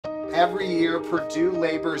Every year, Purdue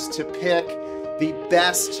labors to pick the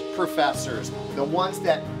best professors, the ones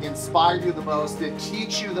that inspire you the most, that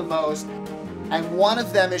teach you the most, and one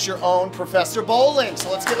of them is your own Professor Bowling. So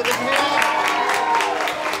let's give it a hand.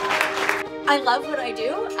 I love what I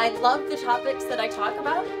do. I love the topics that I talk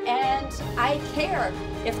about, and I care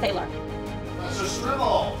if they learn. Professor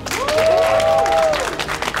Scribble.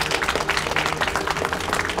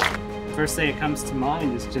 First thing that comes to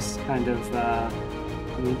mind is just kind of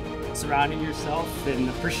surrounding yourself and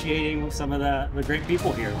appreciating some of the great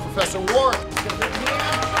people here. Professor Ward.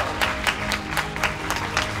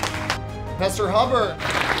 Professor Hubbard.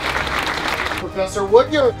 Professor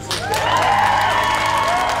Woodyard.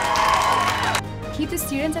 Keep the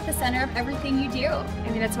students at the center of everything you do. I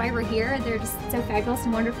mean, that's why we're here. They're just so fabulous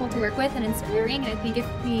and wonderful to work with and inspiring. And I think if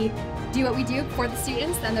we do what we do for the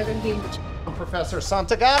students, then they're going to be in good shape. Professor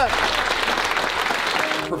Santagata.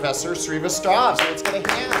 Professor Srivastava, so let's get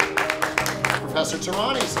a hand. Professor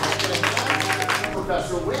Tarani, so let's get a hand.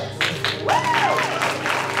 Professor Witt.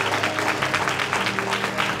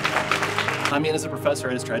 I mean, as a professor,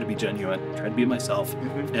 I just try to be genuine, try to be myself,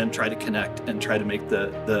 and try to connect, and try to make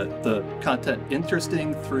the content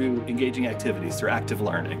interesting through engaging activities, through active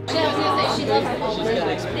learning. She loves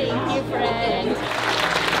Thank you, friend.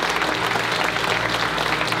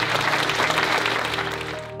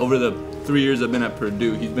 Over the 3 years I've been at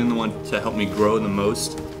Purdue, he's been the one to help me grow the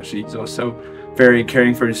most. She's also very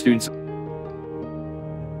caring for his students.